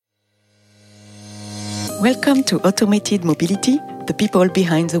Welcome to Automated Mobility, the people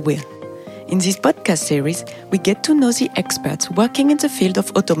behind the wheel. In this podcast series, we get to know the experts working in the field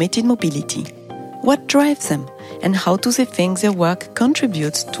of automated mobility. What drives them, and how do they think their work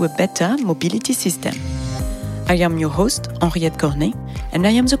contributes to a better mobility system? I am your host, Henriette Cornet, and I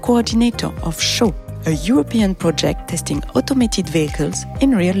am the coordinator of SHOW, a European project testing automated vehicles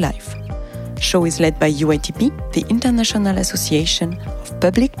in real life. SHOW is led by UITP, the International Association of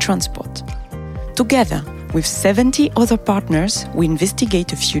Public Transport. Together with 70 other partners, we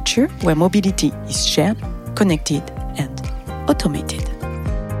investigate a future where mobility is shared, connected, and automated.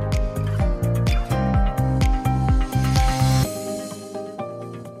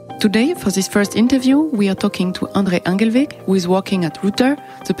 Today, for this first interview, we are talking to Endre Angelvik, who is working at Ruter,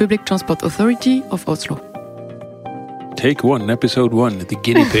 the Public Transport Authority of Oslo. Take one, episode 1, the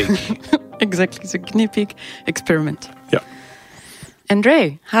guinea pig. Exactly, the guinea pig experiment. Yeah.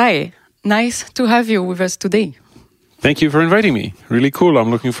 Endre, hi. Nice to have you with us today. Thank you for inviting me. Really cool. I'm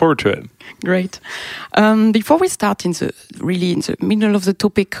looking forward to it. Great. Before we start in the middle of the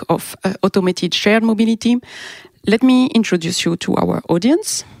topic of automated shared mobility, let me introduce you to our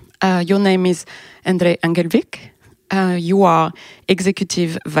audience. Your name is Endre Angelvik. You are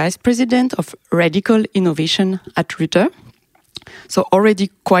Executive Vice President of Radical Innovation at Ruter. So already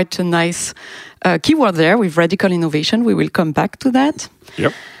quite a nice keyword there with radical innovation. We will come back to that.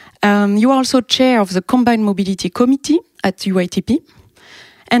 Yep. You are also chair of the Combined Mobility Committee at UITP.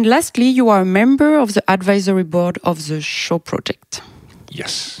 And lastly, you are a member of the advisory board of the SHOW project.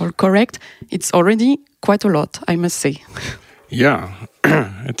 Yes. All correct? It's already quite a lot, I must say. Yeah.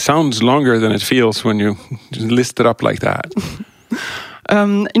 It sounds longer than it feels when you list it up like that.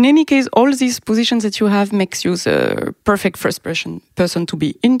 In any case, all these positions that you have makes you the perfect first person to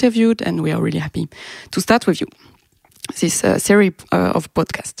be interviewed, and we are really happy to start with you this series of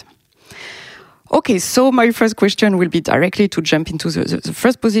podcasts. Okay, so my first question will be directly to jump into the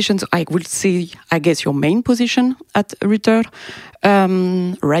first position. So I will say, I guess, your main position at Ruter.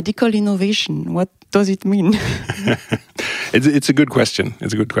 Radical innovation, what does it mean? It's a good question.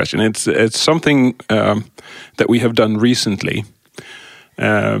 It's something that we have done recently.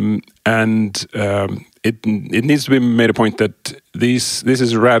 It needs to be made a point that this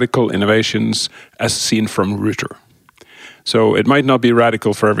is radical innovations as seen from Ruter. So it might not be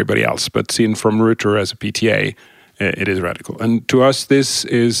radical for everybody else, but seen from Ruter as a PTA, it is radical. And to us, this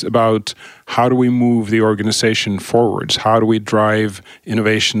is about how do we move the organization forwards? How do we drive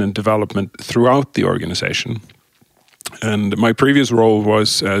innovation and development throughout the organization? And my previous role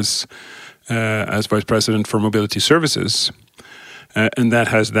was as Vice President for Mobility Services. And that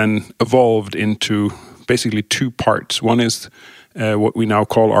has then evolved into basically two parts. One is what we now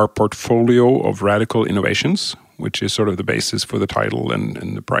call our portfolio of radical innovations, which is sort of the basis for the title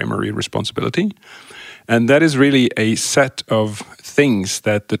and the primary responsibility. And that is really a set of things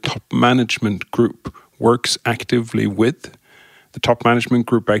that the top management group works actively with. The top management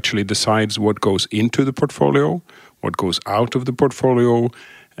group actually decides what goes into the portfolio, what goes out of the portfolio.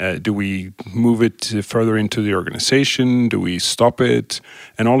 Do we move it further into the organization? Do we stop it?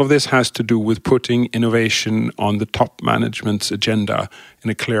 And all of this has to do with putting innovation on the top management's agenda in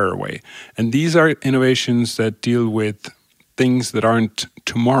a clearer way. And these are innovations that deal with things that aren't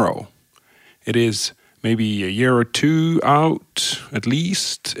tomorrow. It is maybe a year or two out, at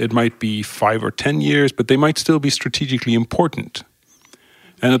least. It might be 5 or 10 years, but they might still be strategically important.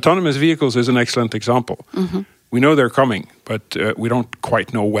 And autonomous vehicles is an excellent example. Mm-hmm. We know they're coming, but we don't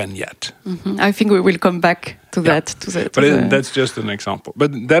quite know when yet. Mm-hmm. I think we will come back to that. That's just an example.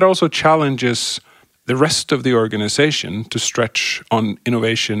 But that also challenges the rest of the organization to stretch on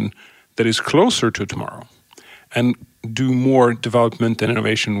innovation that is closer to tomorrow and do more development and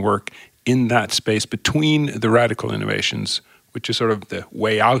innovation work in that space between the radical innovations, which is sort of the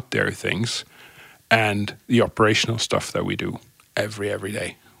way out there things, and the operational stuff that we do every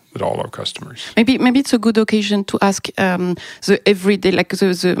day with all our customers. Maybe it's a good occasion to ask the everyday, like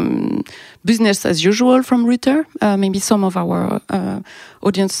the business as usual from Ruter. Maybe some of our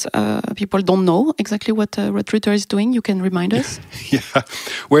audience people don't know exactly what Ruter is doing. You can remind us. Yeah,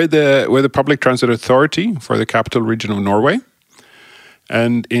 we're the Public Transit Authority for the capital region of Norway,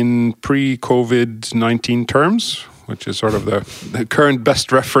 and in pre-COVID-19 terms, which is sort of the current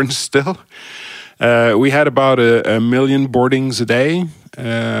best reference still. We had about a million boardings a day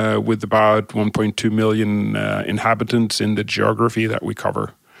with about 1.2 million inhabitants in the geography that we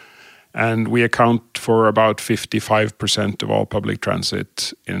cover. And we account for about 55% of all public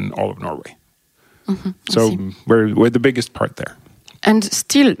transit in all of Norway. Mm-hmm, so we're the biggest part there. And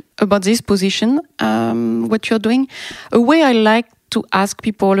still about this position, what you're doing, a way I like to ask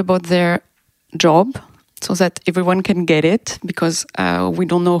people about their job so that everyone can get it, because we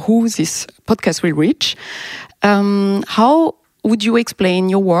don't know who this podcast will reach. How would you explain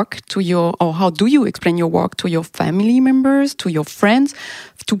your work or how do you explain your work to your family members, to your friends,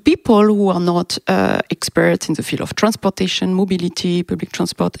 to people who are not experts in the field of transportation, mobility, public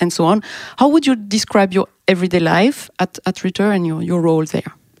transport, and so on? How would you describe your everyday life at Ritter and your role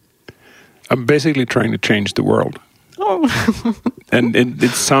there? I'm basically trying to change the world. Oh. And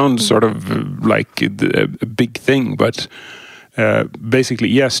it sounds sort of like a big thing, but basically,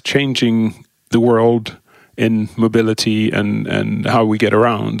 yes, changing the world in mobility and how we get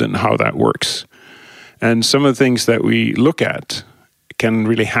around and how that works. And some of the things that we look at can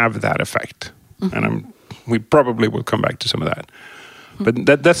really have that effect. Mm-hmm. And we probably will come back to some of that. Mm-hmm.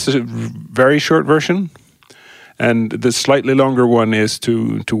 But that's a very short version. And the slightly longer one is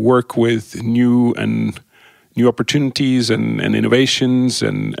to work with new opportunities and innovations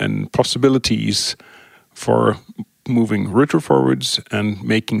and possibilities for moving Ritter forwards and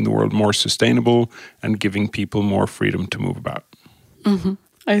making the world more sustainable and giving people more freedom to move about. Mm-hmm.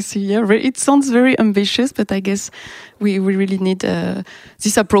 I see. Yeah, it sounds very ambitious, but I guess we really need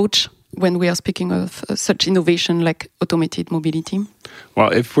this approach when we are speaking of such innovation like automated mobility.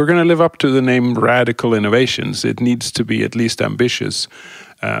 Well, if we're going to live up to the name radical innovations, it needs to be at least ambitious.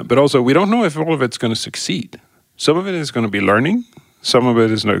 But also, we don't know if all of it's going to succeed. Some of it is going to be learning. Some of it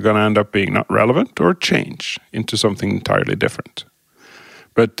is going to end up being not relevant or change into something entirely different.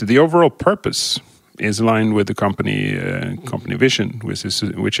 But the overall purpose is aligned with the company vision,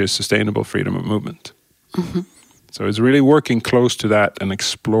 which is sustainable freedom of movement. Mm-hmm. So it's really working close to that and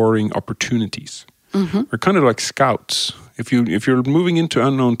exploring opportunities. Mm-hmm. We're kind of like scouts. If you're moving into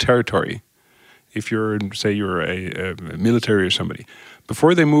unknown territory, if you're a military or somebody,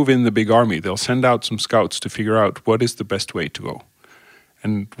 before they move in the big army, they'll send out some scouts to figure out what is the best way to go.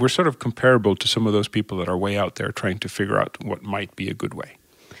 And we're sort of comparable to some of those people that are way out there trying to figure out what might be a good way.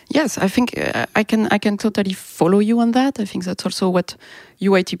 Yes, I think I can totally follow you on that. I think that's also what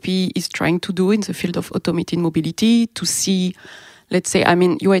UITP is trying to do in the field of automated mobility, to see, let's say,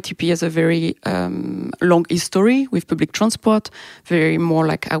 UITP has a very long history with public transport, very more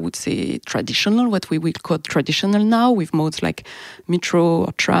like, I would say, traditional, what we will call traditional now, with modes like metro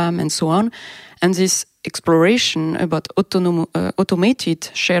or tram and so on. And this exploration about automated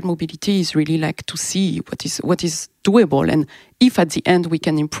shared mobility is really like to see what is doable, and if at the end we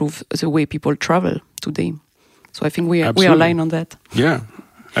can improve the way people travel today. So I think we are aligned on that. Yeah,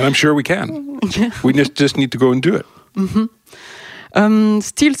 and I'm sure we can. We just need to go and do it. Mm-hmm.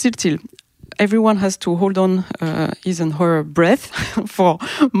 Still, everyone has to hold on his and her breath for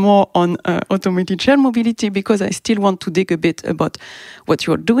more on automated shared mobility, because I still want to dig a bit about what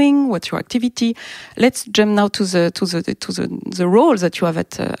you're doing, what's your activity. Let's jump now to the role that you have at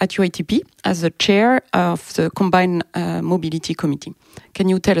UITP as the chair of the Combined Mobility Committee. Can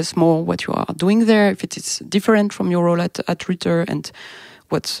you tell us more what you are doing there, if it is different from your role at Ritter, and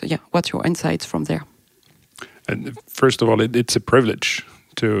what's your insights from there? And first of all, it's a privilege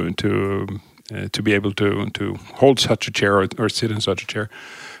to be able to hold such a chair or sit in such a chair,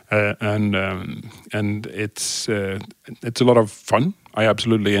 and it's a lot of fun. I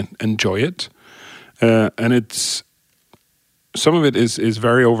absolutely enjoy it, and it's some of it is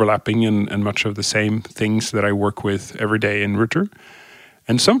very overlapping and much of the same things that I work with every day in Ritter,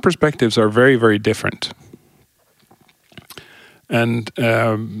 and some perspectives are very, very different. And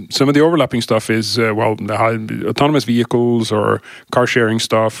some of the overlapping stuff is, the autonomous vehicles or car sharing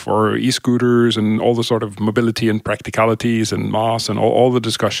stuff or e-scooters and all the sort of mobility and practicalities and mass and all the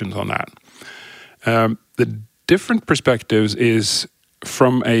discussions on that. The different perspectives is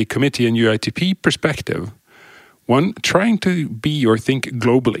from a committee and UITP perspective, one, trying to be or think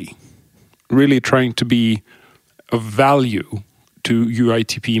globally, really trying to be of value to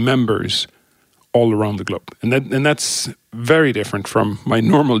UITP members all around the globe. And that's very different from my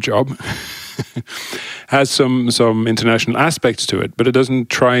normal job. Has some international aspects to it, but it doesn't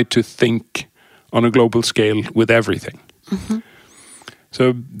try to think on a global scale with everything. Mm-hmm.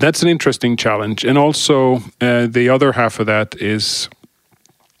 So that's an interesting challenge. And also the other half of that is,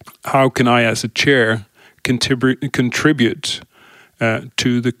 how can I as a chair contribute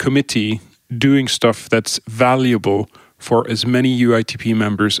to the committee doing stuff that's valuable for as many UITP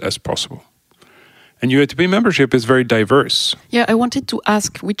members as possible? And UITP membership is very diverse. Yeah, I wanted to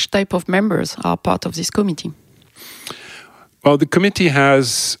ask which type of members are part of this committee. Well, the committee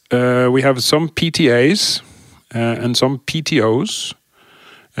has, we have some PTAs and some PTOs.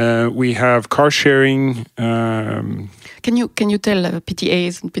 We have car sharing. Can you tell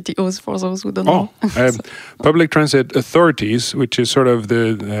PTAs and PTOs for those who don't know? Public transit authorities, which is sort of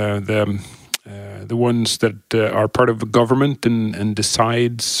the the ones that are part of the government and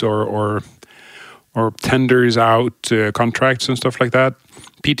decides or tenders out contracts and stuff like that.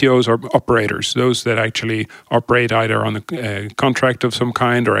 PTOs are operators, those that actually operate either on a contract of some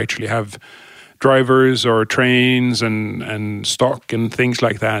kind or actually have drivers or trains and stock and things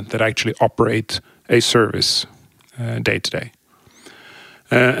like that actually operate a service day to day.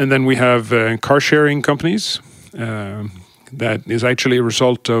 And then we have car sharing companies. That is actually a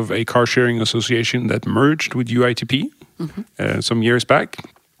result of a car sharing association that merged with UITP some years back.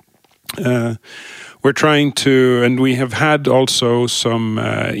 We're trying to, and we have had also some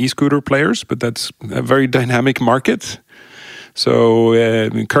e-scooter players, but that's a very dynamic market. So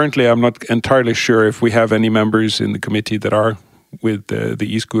currently I'm not entirely sure if we have any members in the committee that are with the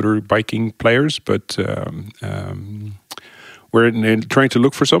e-scooter biking players, but we're trying to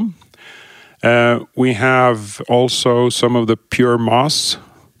look for some. We have also some of the pure MaaS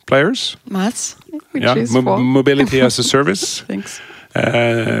players. MaaS, which is for? Mobility as a service. Thanks.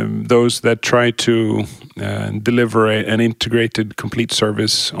 Those that try to deliver an integrated, complete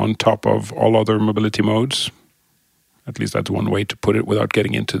service on top of all other mobility modes. At least that's one way to put it without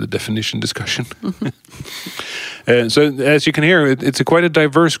getting into the definition discussion. So as you can hear, it's quite a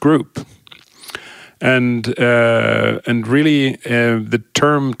diverse group. And really the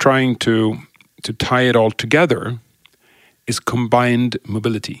term trying to tie it all together is combined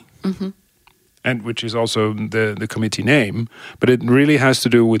mobility. And which is also the committee name, but it really has to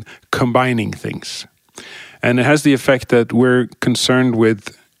do with combining things. And it has the effect that we're concerned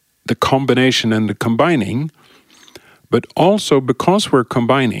with the combination and the combining, but also because we're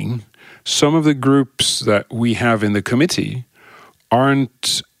combining, some of the groups that we have in the committee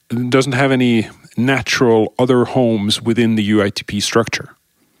doesn't have any natural other homes within the UITP structure.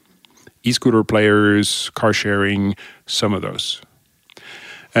 E-scooter players, car sharing, some of those.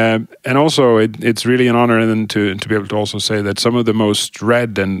 And also, it's really an honor then to be able to also say that some of the most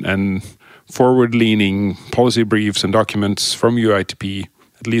read and forward-leaning policy briefs and documents from UITP,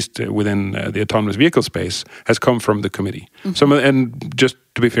 at least within the autonomous vehicle space, has come from the committee. And just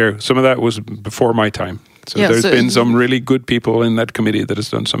to be fair, some of that was before my time. So there's been some really good people in that committee that has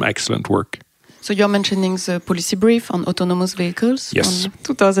done some excellent work. So you're mentioning the policy brief on autonomous vehicles yes. on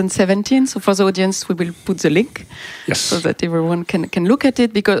 2017. So for the audience, we will put the link so that everyone can look at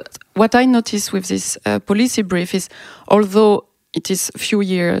it. Because what I noticed with this policy brief is, although it is a few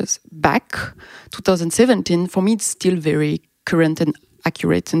years back, 2017, for me it's still very current and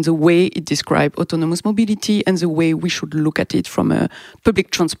accurate in the way it describes autonomous mobility and the way we should look at it from a public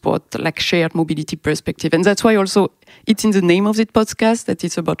transport, like shared mobility perspective. And that's why also it's in the name of this podcast that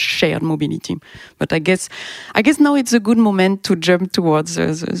it's about shared mobility. But I guess now it's a good moment to jump towards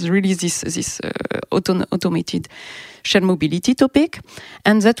really this automated shared mobility topic.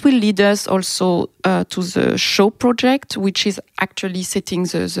 And that will lead us also to the show project, which is actually setting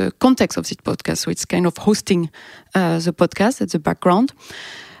the context of this podcast. So it's kind of hosting the podcast at the background.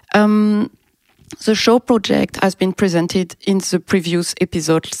 The show project has been presented in the previous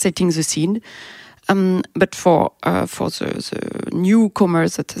episode, Setting the Scene. But for the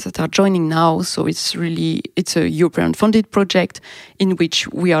newcomers that are joining now, so it's a European funded project in which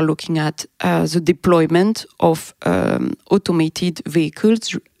we are looking at the deployment of automated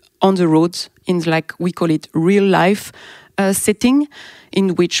vehicles on the roads in, like we call it, real life setting,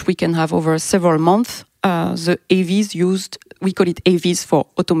 in which we can have over several months the AVs used. We call it AVs for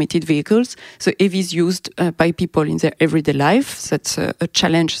automated vehicles. So AVs used by people in their everyday life. That's a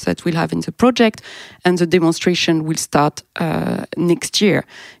challenge that we'll have in the project. And the demonstration will start next year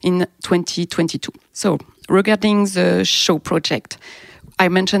in 2022. So regarding the show project, I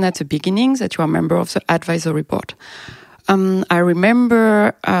mentioned at the beginning that you are a member of the advisory board. I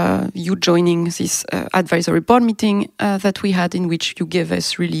remember you joining this advisory board meeting that we had, in which you gave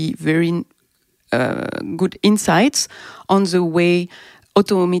us really very good insights on the way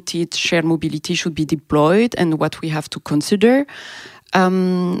automated shared mobility should be deployed and what we have to consider.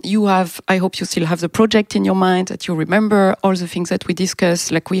 I hope you still have the project in your mind, that you remember all the things that we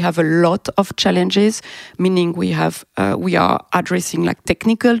discussed. Like, we have a lot of challenges, meaning we are addressing like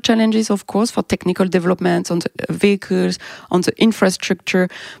technical challenges, of course, for technical developments on the vehicles, on the infrastructure.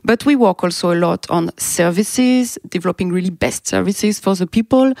 But we work also a lot on services, developing really best services for the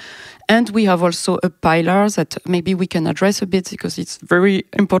people. And we have also a pillar that maybe we can address a bit, because it's very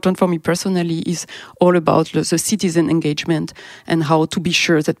important for me personally, is all about the citizen engagement and how to be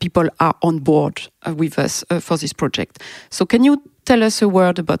sure that people are on board with us for this project. So can you tell us a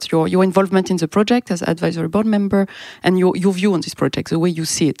word about your involvement in the project as advisory board member and your view on this project, the way you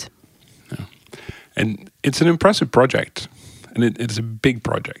see it? Yeah. And it's an impressive project, and it's a big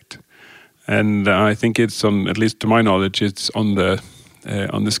project. And I think it's on, at least to my knowledge, it's on the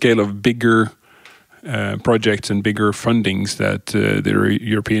scale of bigger projects and bigger fundings that the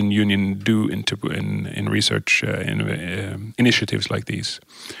European Union do in research initiatives like these.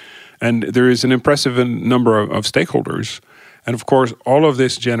 And there is an impressive number of stakeholders. And of course, all of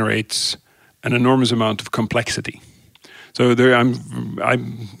this generates an enormous amount of complexity. So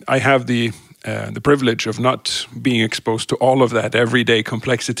I have the privilege of not being exposed to all of that everyday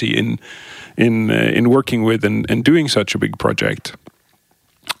complexity in working with and doing such a big project.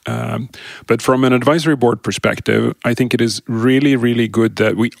 But from an advisory board perspective, I think it is really, really good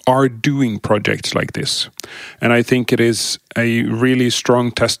that we are doing projects like this. And I think it is a really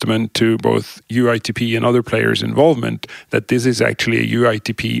strong testament to both UITP and other players' involvement that this is actually a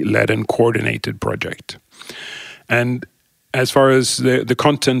UITP-led and coordinated project. And as far as the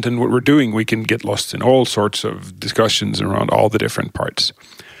content and what we're doing, we can get lost in all sorts of discussions around all the different parts.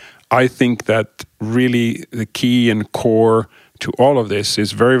 I think that really the key and core to all of this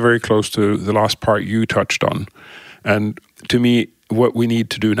is very, very close to the last part you touched on. And to me, what we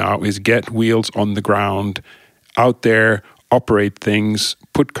need to do now is get wheels on the ground, out there, operate things,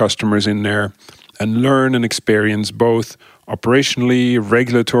 put customers in there, and learn and experience both operationally,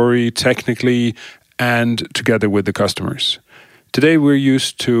 regulatory, technically, and together with the customers. Today, we're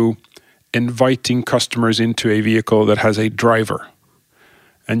used to inviting customers into a vehicle that has a driver.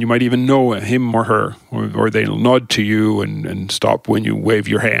 And you might even know him or her, or they'll nod to you and stop when you wave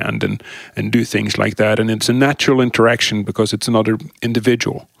your hand and do things like that. And it's a natural interaction because it's another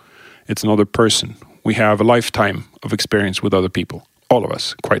individual. It's another person. We have a lifetime of experience with other people, all of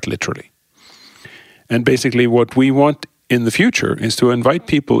us, quite literally. And basically what we want in the future is to invite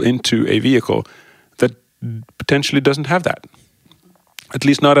people into a vehicle that potentially doesn't have that. At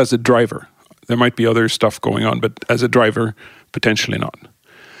least not as a driver. There might be other stuff going on, but as a driver, potentially not.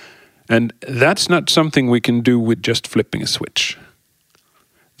 And that's not something we can do with just flipping a switch.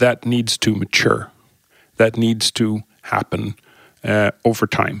 That needs to mature. That needs to happen over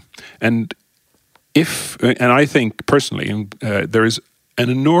time. And I think personally, there is an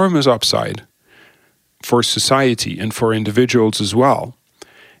enormous upside for society and for individuals as well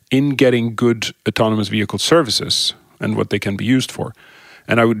in getting good autonomous vehicle services and what they can be used for.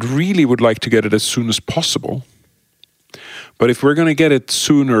 And I would like to get it as soon as possible. But if we're going to get it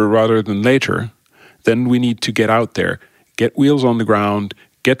sooner rather than later, then we need to get out there, get wheels on the ground,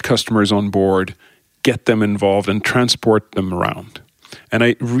 get customers on board, get them involved and transport them around. And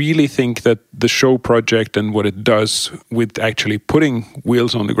I really think that the show project and what it does with actually putting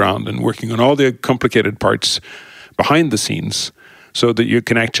wheels on the ground and working on all the complicated parts behind the scenes so that you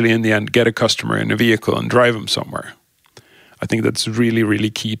can actually in the end get a customer in a vehicle and drive them somewhere. I think that's really, really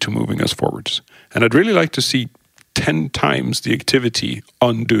key to moving us forwards. And I'd really like to see 10 times the activity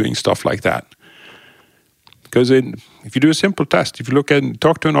on doing stuff like that. Because if you do a simple test, if you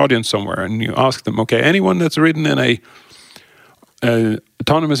talk to an audience somewhere and you ask them, okay, anyone that's ridden in a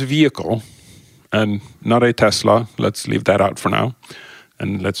autonomous vehicle, and not a Tesla, let's leave that out for now,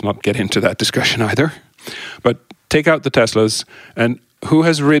 and let's not get into that discussion either, but take out the Teslas, and who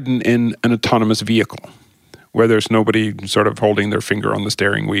has ridden in an autonomous vehicle, where there's nobody sort of holding their finger on the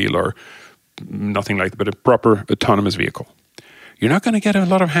steering wheel or nothing like that, but a proper autonomous vehicle. You're not going to get a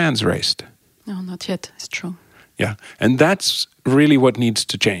lot of hands raised. No, not yet. It's true. Yeah, and that's really what needs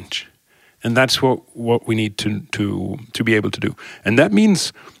to change. And that's what we need to be able to do. And that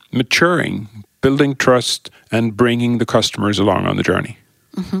means maturing, building trust, and bringing the customers along on the journey.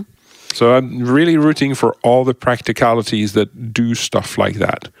 Mm-hmm. So I'm really rooting for all the practicalities that do stuff like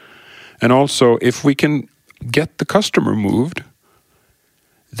that. And also, if we can get the customer moved,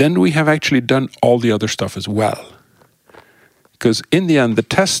 then we have actually done all the other stuff as well. Because in the end, the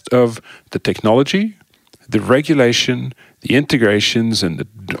test of the technology, the regulation, the integrations, and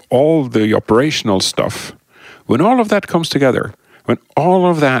all the operational stuff, when all of that comes together, when all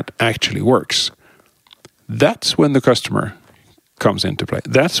of that actually works, that's when the customer comes into play.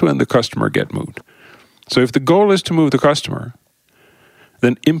 That's when the customer gets moved. So if the goal is to move the customer,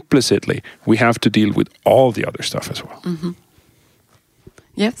 then implicitly we have to deal with all the other stuff as well. Mm-hmm.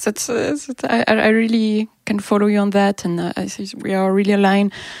 Yes, I really can follow you on that, and I think we are really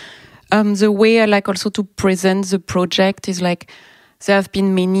aligned. The way I like also to present the project is like there have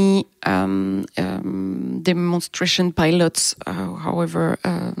been many demonstration pilots, however,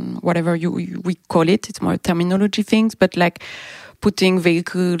 whatever we call it. It's more terminology things, but like putting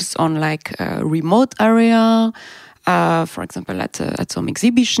vehicles on like a remote area. For example, at some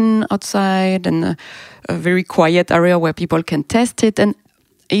exhibition outside, and a very quiet area where people can test it. And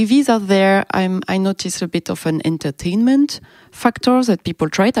AVs are there, I notice a bit of an entertainment factor that people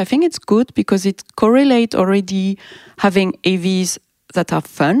try it. I think it's good because it correlates already having AVs that are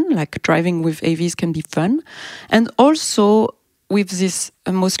fun, like driving with AVs can be fun. And also with these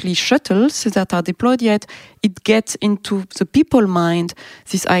mostly shuttles that are deployed yet, it gets into the people mind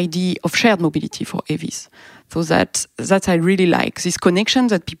this idea of shared mobility for AVs. So that I really like, this connection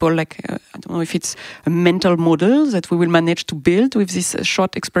that people like, I don't know if it's a mental model that we will manage to build with this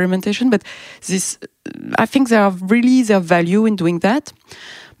short experimentation, but this, I think there are really their value in doing that.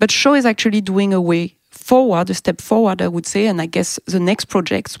 But Show is actually doing a step forward, I would say, and I guess the next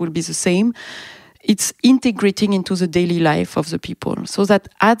projects will be the same. It's integrating into the daily life of the people, so that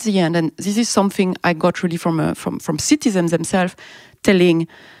at the end, and this is something I got really from citizens themselves, telling,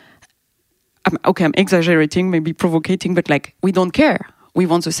 I'm exaggerating, maybe provocating, but like, we don't care. We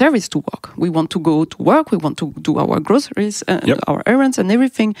want the service to work. We want to go to work. We want to do our groceries and our errands and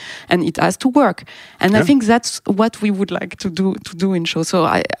everything, and it has to work. And I think that's what we would like to do in Show. So,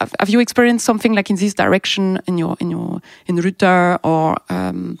 have you experienced something like in this direction in Ruter or?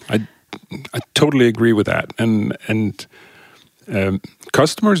 I totally agree with that, and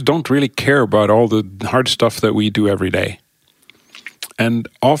customers don't really care about all the hard stuff that we do every day. And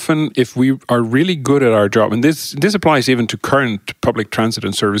often, if we are really good at our job, and this applies even to current public transit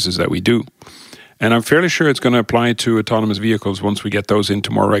and services that we do, and I'm fairly sure it's going to apply to autonomous vehicles once we get those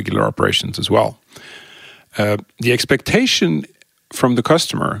into more regular operations as well. The expectation from the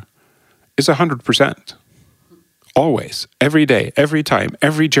customer is 100%. Always, every day, every time,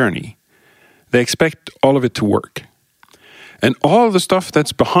 every journey. They expect all of it to work. And all the stuff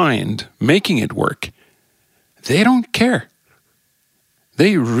that's behind making it work, they don't care.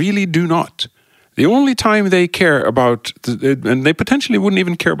 They really do not. The only time they care about, and they potentially wouldn't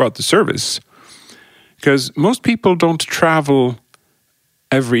even care about the service, because most people don't travel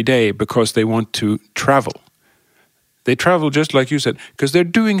every day because they want to travel. They travel, just like you said, because they're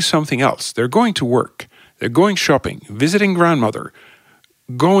doing something else. They're going to work. They're going shopping, visiting grandmother,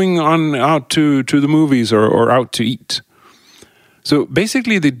 going on out to the movies or out to eat. So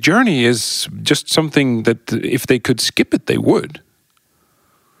basically the journey is just something that if they could skip it, they would.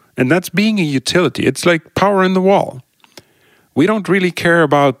 And that's being a utility. It's like power in the wall. We don't really care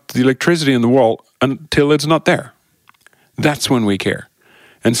about the electricity in the wall until it's not there. That's when we care.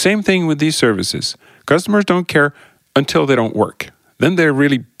 And same thing with these services. Customers don't care until they don't work. Then they're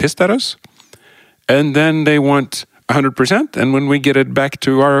really pissed at us. And then they want 100%. And when we get it back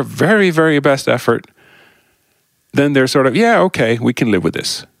to our very, very best effort, then they're sort of, yeah, okay, we can live with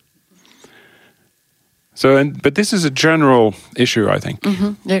this. So, but this is a general issue, I think.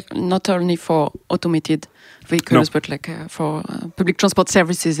 Mm-hmm. Yeah, not only for automated vehicles, but like for public transport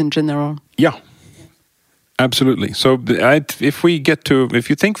services in general. Yeah, absolutely. So, if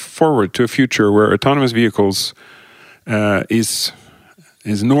you think forward to a future where autonomous vehicles is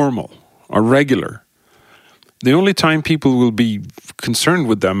normal or regular, the only time people will be concerned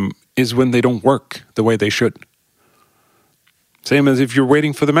with them is when they don't work the way they should. Same as if you're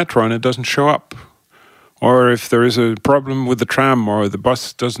waiting for the metro and it doesn't show up. Or if there is a problem with the tram or the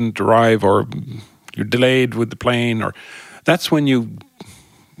bus doesn't arrive or you're delayed with the plane, or that's when you're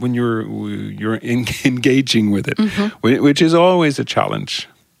engaging with it, mm-hmm. which is always a challenge.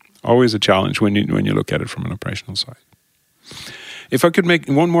 Always a challenge when you look at it from an operational side. If I could make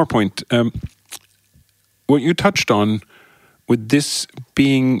one more point, what you touched on with this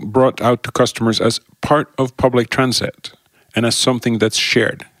being brought out to customers as part of public transit and as something that's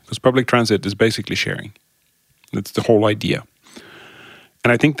shared, because public transit is basically sharing. That's the whole idea.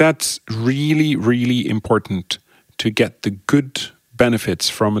 And I think that's really, really important to get the good benefits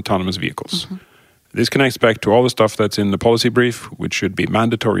from autonomous vehicles. Mm-hmm. This connects back to all the stuff that's in the policy brief, which should be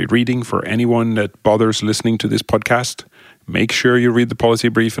mandatory reading for anyone that bothers listening to this podcast. Make sure you read the policy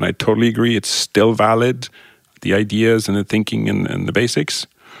brief, and I totally agree, it's still valid, the ideas and the thinking and the basics.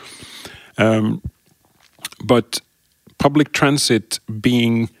 But public transit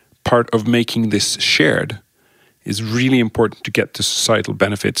being part of making this shared is really important to get the societal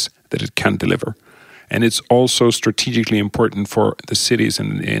benefits that it can deliver. And it's also strategically important for the cities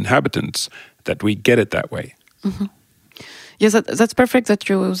and the inhabitants that we get it that way. Mm-hmm. Yes, that's perfect that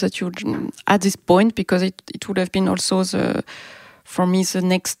you add this point, because it would have been also for me the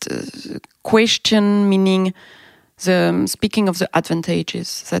next question, meaning speaking of the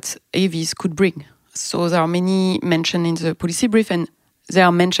advantages that AVs could bring. So there are many mentioned in the policy brief, and they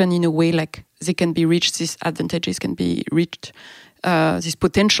are mentioned in a way like they can be reached, these advantages can be reached, this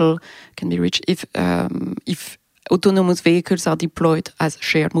potential can be reached if autonomous vehicles are deployed as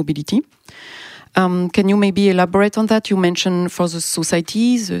shared mobility. Can you maybe elaborate on that? You mentioned for the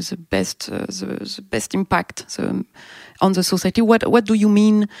society the best impact on the society. What do you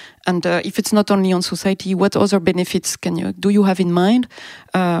mean? And if it's not only on society, what other benefits do you have in mind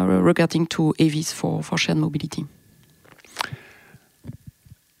regarding to AVs for shared mobility?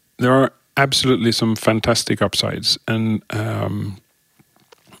 There are absolutely some fantastic upsides, and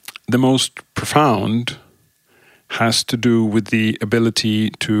the most profound has to do with the ability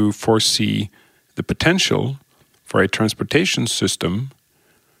to foresee the potential for a transportation system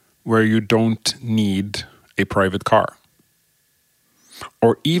where you don't need a private car,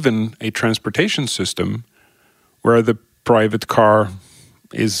 or even a transportation system where the private car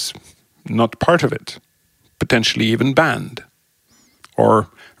is not part of it, potentially even banned or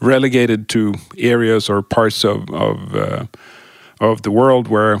relegated to areas or parts of the world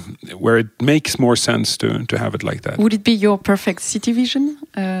where it makes more sense to have it like that. Would it be your perfect city vision?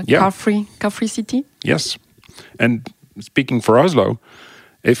 Car-free city? Yes. And speaking for Oslo,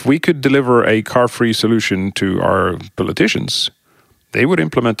 if we could deliver a car-free solution to our politicians, they would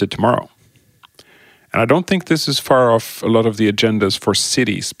implement it tomorrow. And I don't think this is far off a lot of the agendas for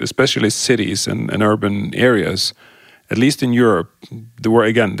cities, especially cities and urban areas. At least in Europe, the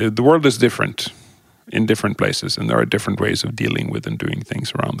world is different in different places, and there are different ways of dealing with and doing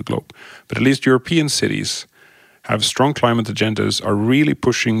things around the globe. But at least European cities have strong climate agendas, are really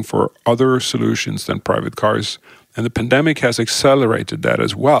pushing for other solutions than private cars. And the pandemic has accelerated that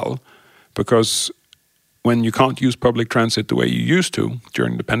as well, because when you can't use public transit the way you used to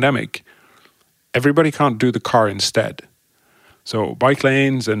during the pandemic, everybody can't do the car instead. So bike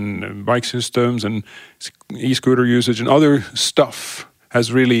lanes and bike systems and e-scooter usage and other stuff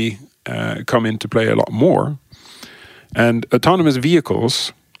has really come into play a lot more. And autonomous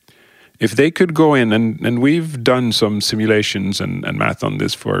vehicles, if they could go in, and we've done some simulations and math on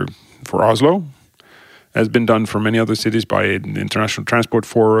this for Oslo, has been done for many other cities by the International Transport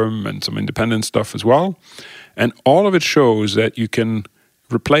Forum and some independent stuff as well. And all of it shows that you can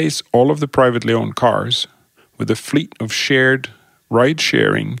replace all of the privately owned cars with a fleet of shared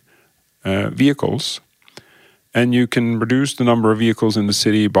ride-sharing vehicles, and you can reduce the number of vehicles in the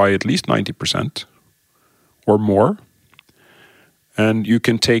city by at least 90% or more. And you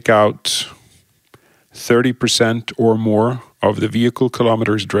can take out 30% or more of the vehicle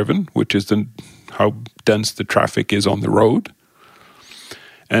kilometers driven, which is how dense the traffic is on the road.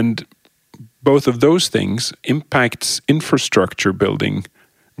 And both of those things impacts infrastructure building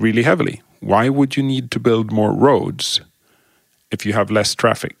really heavily. Why would you need to build more roads if you have less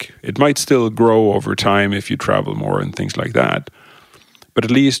traffic? It might still grow over time if you travel more and things like that, but at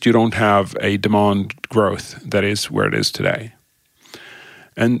least you don't have a demand growth that is where it is today.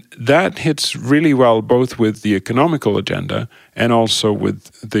 And that hits really well both with the economical agenda and also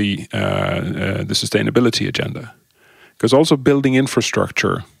with the sustainability agenda. Because also building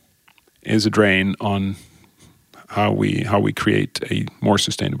infrastructure is a drain on how we create a more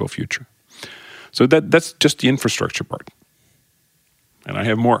sustainable future. So that's just the infrastructure part. And I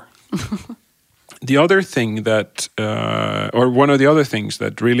have more. The other thing that, or one of the other things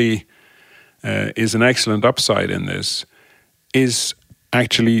that really is an excellent upside in this is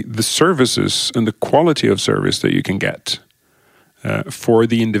actually the services and the quality of service that you can get for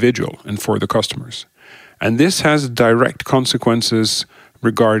the individual and for the customers. And this has direct consequences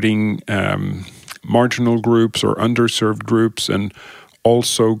regarding marginal groups or underserved groups, and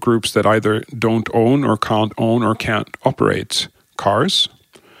also groups that either don't own or can't operate cars.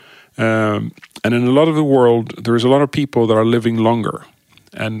 And in a lot of the world, there's a lot of people that are living longer.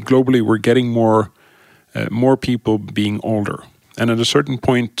 And globally, we're getting more people being older. And at a certain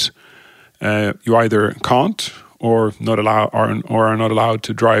point, you either can't or are not allowed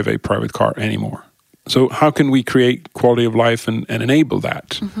to drive a private car anymore. So how can we create quality of life and enable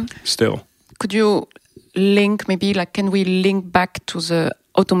that still? Could you link, can we link back to the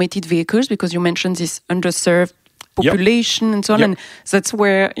automated vehicles? Because you mentioned this underserved population and so on, and that's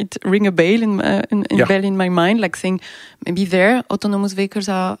where it ring a bell in my mind, like saying maybe there autonomous vehicles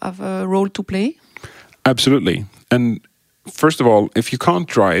have a role to play. Absolutely. And first of all, if you can't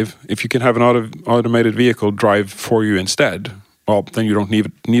drive, if you can have an automated vehicle drive for you instead, well, then you don't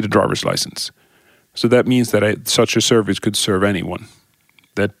need a driver's license. So that means that such a service could serve anyone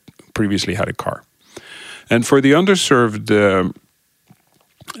that previously had a car. And for the underserved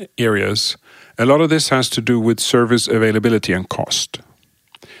areas, a lot of this has to do with service availability and cost.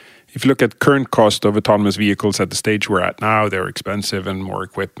 If you look at current cost of autonomous vehicles at the stage we're at now, they're expensive and more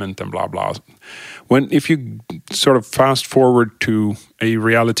equipment and blah, blah. If you sort of fast forward to a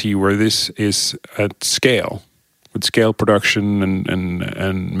reality where this is at scale, with scale production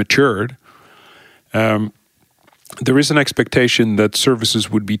and matured, there is an expectation that services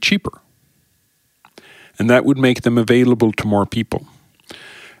would be cheaper. And that would make them available to more people.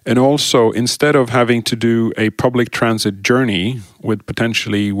 And also, instead of having to do a public transit journey with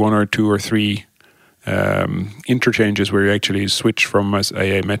potentially 1 or 2 or 3 interchanges where you actually switch from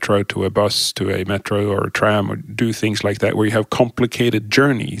a metro to a bus to a metro or a tram or do things like that, where you have complicated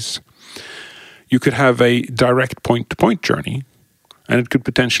journeys, you could have a direct point-to-point journey, and it could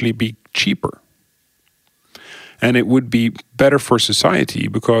potentially be cheaper. And it would be better for society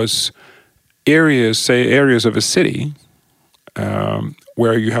because areas of a city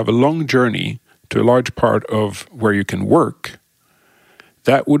where you have a long journey to a large part of where you can work,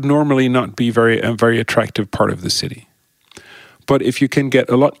 that would normally not be a very attractive part of the city. But if you can get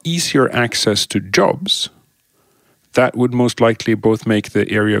a lot easier access to jobs, that would most likely both make the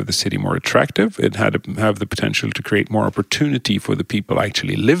area of the city more attractive. It had to have the potential to create more opportunity for the people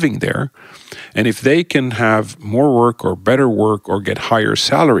actually living there. And if they can have more work or better work or get higher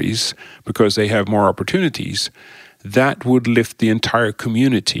salaries because they have more opportunities, that would lift the entire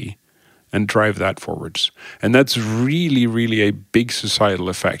community and drive that forwards. And that's really, really a big societal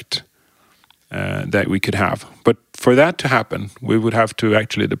effect that we could have. But for that to happen, we would have to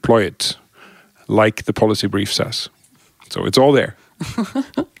actually deploy it like the policy brief says. So it's all there.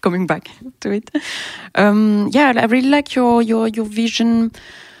 Coming back to it. I really like your vision,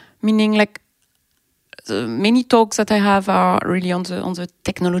 meaning like many talks that I have are really on the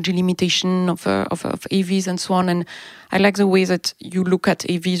technology limitation of AVs and so on. And I like the way that you look at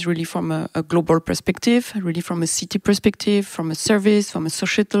AVs really from a global perspective, really from a city perspective, from a service, from a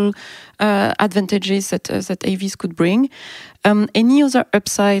societal advantages that AVs could bring. Any other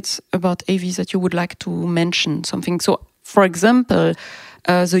upsides about AVs that you would like to mention? Something. So, for example,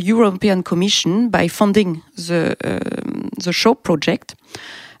 the European Commission, by funding the SHOW project,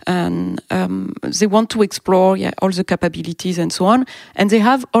 and they want to explore all the capabilities and so on. And they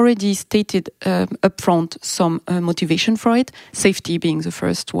have already stated upfront some motivation for it, safety being the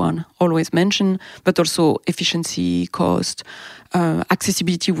first one always mentioned, but also efficiency, cost,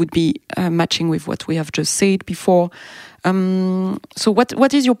 accessibility would be matching with what we have just said before. So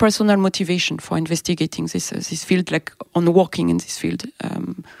what is your personal motivation for investigating this field, like on working in this field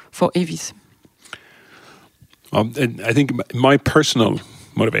for AVs? I think my personal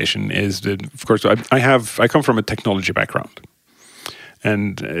motivation is that, of course, I come from a technology background,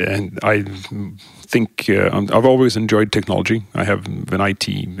 and I think I've always enjoyed technology. I have an IT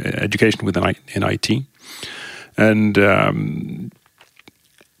education in IT, and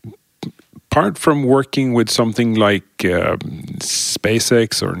apart from working with something like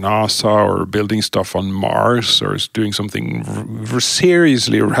SpaceX or NASA or building stuff on Mars or doing something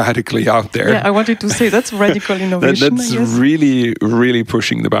seriously radically out there. Yeah, I wanted to say that's radical innovation. That's really, really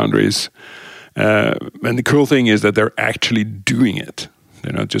pushing the boundaries. And the cool thing is that they're actually doing it.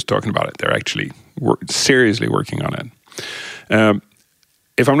 They're not just talking about it. They're actually seriously working on it.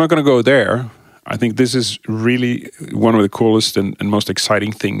 If I'm not going to go there, I think this is really one of the coolest and most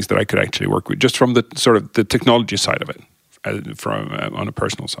exciting things that I could actually work with, just from the sort of the technology side of it, from on a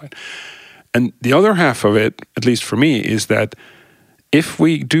personal side. And the other half of it, at least for me, is that if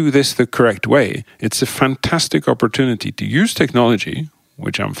we do this the correct way, it's a fantastic opportunity to use technology,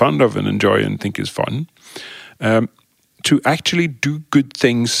 which I'm fond of and enjoy and think is fun, to actually do good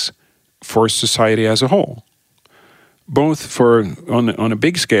things for society as a whole. Both for on a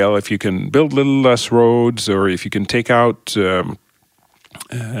big scale, if you can build little less roads, or if you can take out,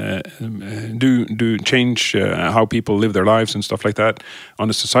 change how people live their lives and stuff like that on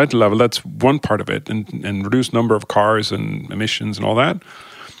a societal level. That's one part of it, and reduce number of cars and emissions and all that.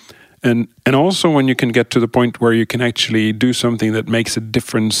 And also when you can get to the point where you can actually do something that makes a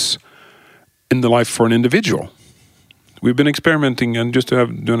difference in the life for an individual. We've been experimenting, and just to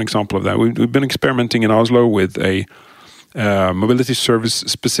do an example of that, we've been experimenting in Oslo with a mobility service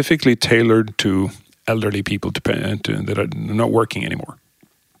specifically tailored to elderly people that are not working anymore.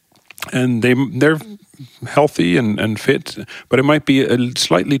 And they're healthy and fit, but it might be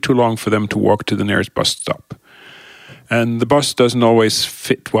slightly too long for them to walk to the nearest bus stop. And the bus doesn't always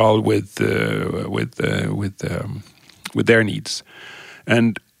fit well with their needs.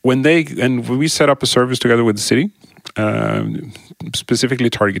 And when we set up a service together with the city, specifically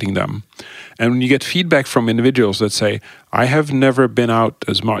targeting them. And when you get feedback from individuals that say, I have never been out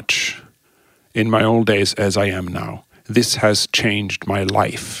as much in my old days as I am now. This has changed my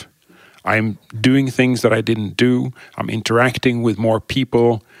life. I'm doing things that I didn't do. I'm interacting with more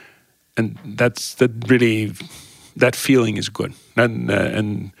people. And that feeling is good.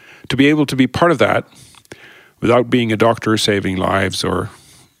 And to be able to be part of that without being a doctor saving lives or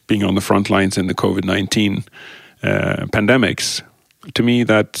being on the front lines in the COVID-19 pandemics, to me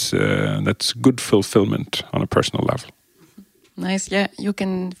that's good fulfillment on a personal level. Nice, yeah. You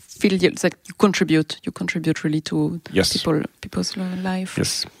can feel that you contribute. You contribute really to people's life.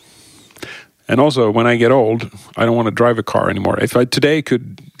 Yes. And also, when I get old, I don't want to drive a car anymore. If I today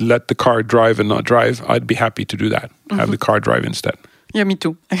could let the car drive and not drive, I'd be happy to do that. Have the car drive instead. Yeah, me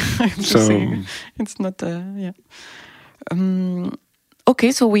too. It's not.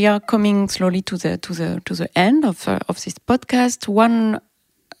 Okay, so we are coming slowly to the end of this podcast. One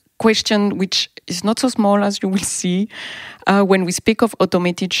question, which is not so small as you will see, when we speak of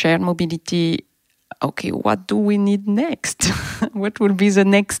automated shared mobility. Okay, what do we need next? What will be the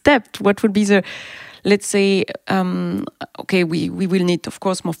next step? What will be the, let's say, we will need, of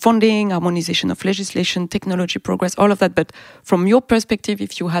course, more funding, harmonization of legislation, technology progress, all of that. But from your perspective,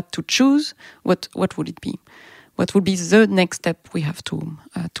 if you had to choose, what would it be? What would be the next step we have to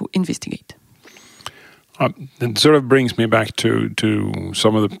investigate? It sort of brings me back to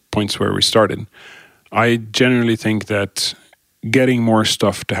some of the points where we started. I generally think that getting more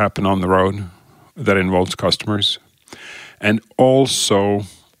stuff to happen on the road that involves customers, and also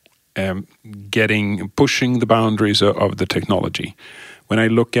pushing the boundaries of the technology. When I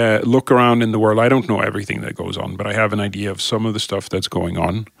look around in the world, I don't know everything that goes on, but I have an idea of some of the stuff that's going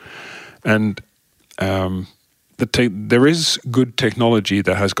on. And there is good technology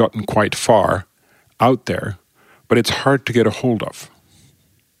that has gotten quite far out there, but it's hard to get a hold of.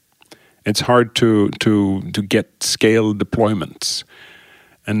 It's hard to get scale deployments.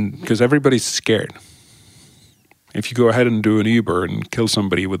 And because everybody's scared. If you go ahead and do an Uber and kill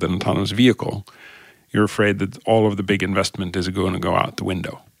somebody with an autonomous vehicle, you're afraid that all of the big investment is going to go out the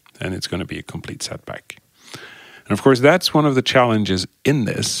window and it's going to be a complete setback. And of course, that's one of the challenges in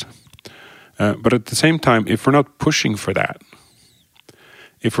this. But at the same time, if we're not pushing for that,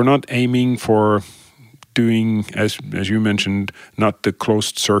 if we're not aiming for doing, as you mentioned, not the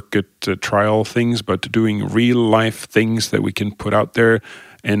closed circuit trial things, but doing real life things that we can put out there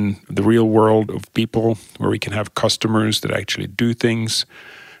in the real world of people, where we can have customers that actually do things.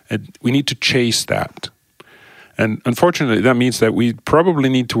 And we need to chase that. And unfortunately, that means that we probably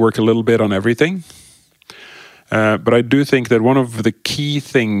need to work a little bit on everything. But I do think that one of the key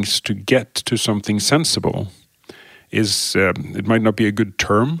things to get to something sensible is, it might not be a good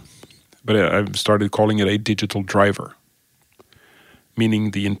term, but I've started calling it a digital driver.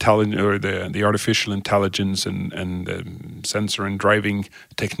 Meaning the the artificial intelligence and sensor and driving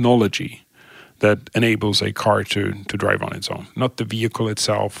technology that enables a car to drive on its own. Not the vehicle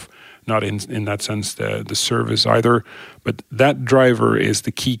itself, not in that sense the service either, but that driver is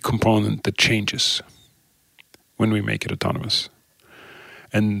the key component that changes when we make it autonomous.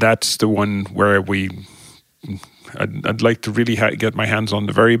 And that's the one where I'd like to really get my hands on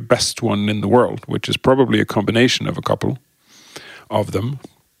the very best one in the world, which is probably a combination of a couple of them.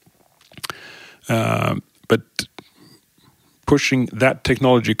 But pushing that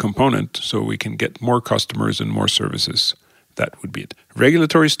technology component so we can get more customers and more services, that would be it.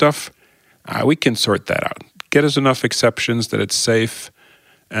 Regulatory stuff, we can sort that out. Get us enough exceptions that it's safe.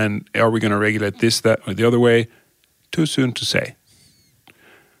 And are we going to regulate this, that, or the other way? Too soon to say.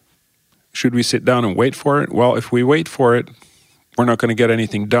 Should we sit down and wait for it? Well, if we wait for it, we're not going to get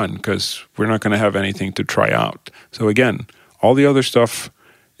anything done because we're not going to have anything to try out. So again, all the other stuff,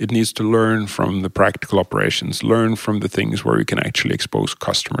 it needs to learn from the practical operations, learn from the things where we can actually expose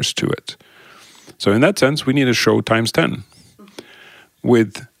customers to it. So in that sense, we need a show times 10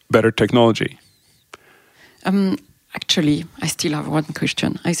 with better technology. Actually, I still have one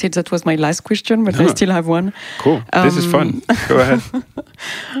question. I said that was my last question, but I still have one. Cool. This is fun. Go ahead.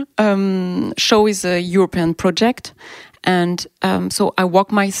 Show is a European project. And so I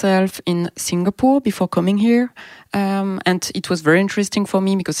worked myself in Singapore before coming here. And it was very interesting for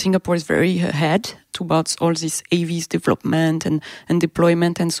me because Singapore is very ahead towards all this AVs development and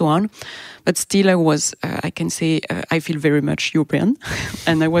deployment and so on. But still I can say I feel very much European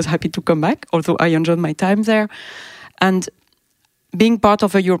and I was happy to come back, although I enjoyed my time there. And being part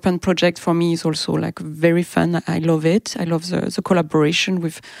of a European project for me is also like very fun. I love it. I love the collaboration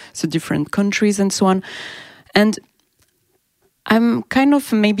with the different countries and so on. And I'm kind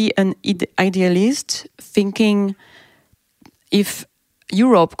of maybe an idealist, thinking if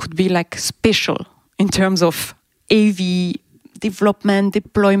Europe could be like special in terms of AV development,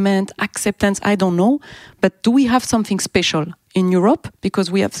 deployment, acceptance, I don't know. But do we have something special in Europe? Because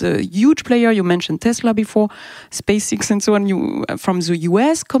we have the huge player, you mentioned Tesla before, SpaceX and so on, from the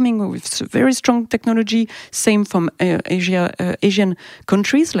US coming with very strong technology, same from Asian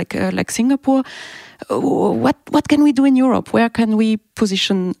countries like Singapore. What can we do in Europe? Where can we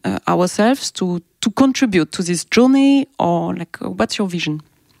position ourselves to contribute to this journey, or what's your vision?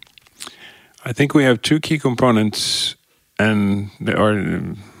 I think we have two key components, and there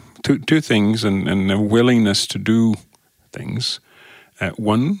are two things, and a willingness to do things.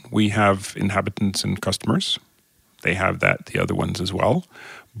 One, we have inhabitants and customers. They have that, the other ones as well.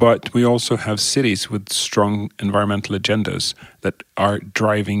 But we also have cities with strong environmental agendas that are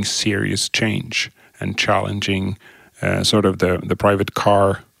driving serious change and challenging sort of the private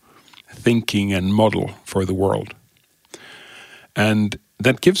car thinking and model for the world. And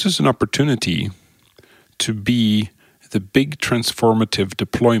that gives us an opportunity to be the big transformative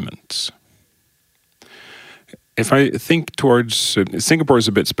deployments. If I think towards Singapore is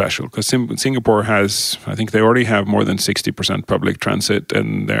a bit special because Singapore has, I think they already have more than 60% public transit,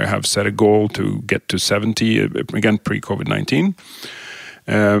 and they have set a goal to get to 70, again, pre-COVID-19.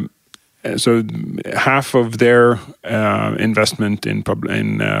 So half of their investment in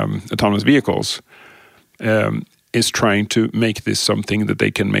autonomous vehicles is trying to make this something that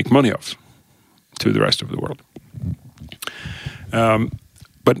they can make money of to the rest of the world.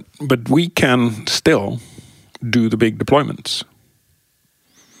 But we can still do the big deployments.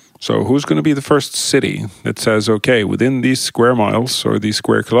 So who's going to be the first city that says, okay, within these square miles or these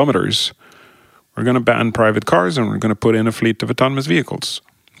square kilometers, we're going to ban private cars and we're going to put in a fleet of autonomous vehicles.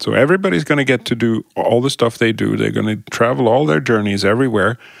 So everybody's going to get to do all the stuff they do. They're going to travel all their journeys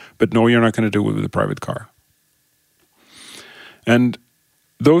everywhere, but no, you're not going to do it with a private car. And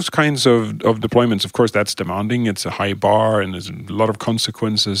those kinds of deployments, of course, that's demanding. It's a high bar and there's a lot of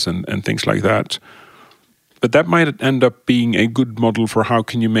consequences and things like that. But that might end up being a good model for how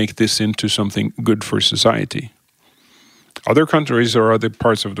can you make this into something good for society. Other countries or other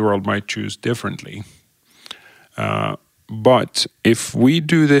parts of the world might choose differently. But if we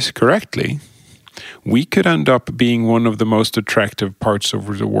do this correctly, we could end up being one of the most attractive parts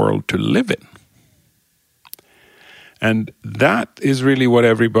of the world to live in. And that is really what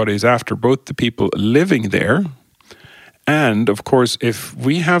everybody's after, both the people living there. And of course, if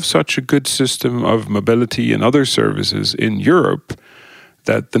we have such a good system of mobility and other services in Europe,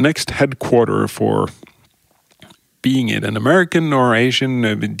 that the next headquarter for being it an American or Asian,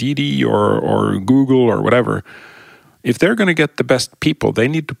 Didi or Google or whatever, if they're going to get the best people, they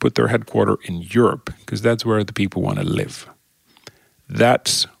need to put their headquarter in Europe because that's where the people want to live.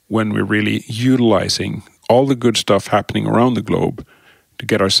 That's when we're really utilizing all the good stuff happening around the globe to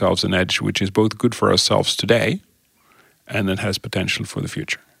get ourselves an edge, which is both good for ourselves today and it has potential for the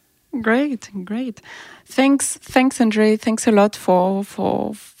future. Great. Thanks, Endre. Thanks a lot for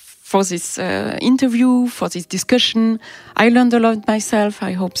this interview, for this discussion. I learned a lot myself.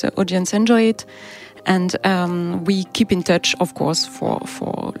 I hope the audience enjoy it. And we keep in touch, of course, for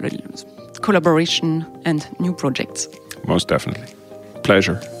collaboration and new projects. Most definitely.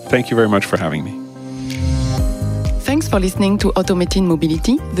 Pleasure. Thank you very much for having me. Thanks for listening to Automated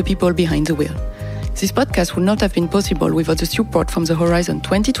Mobility, the people behind the wheel. This podcast would not have been possible without the support from the Horizon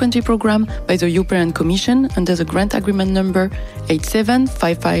 2020 program by the European Commission under the grant agreement number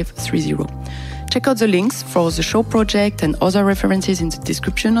 875530. Check out the links for the show project and other references in the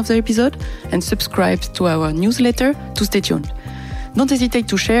description of the episode and subscribe to our newsletter to stay tuned. Don't hesitate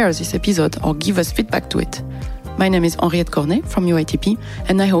to share this episode or give us feedback to it. My name is Henriette Cornet from UITP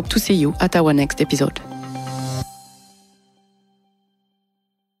and I hope to see you at our next episode.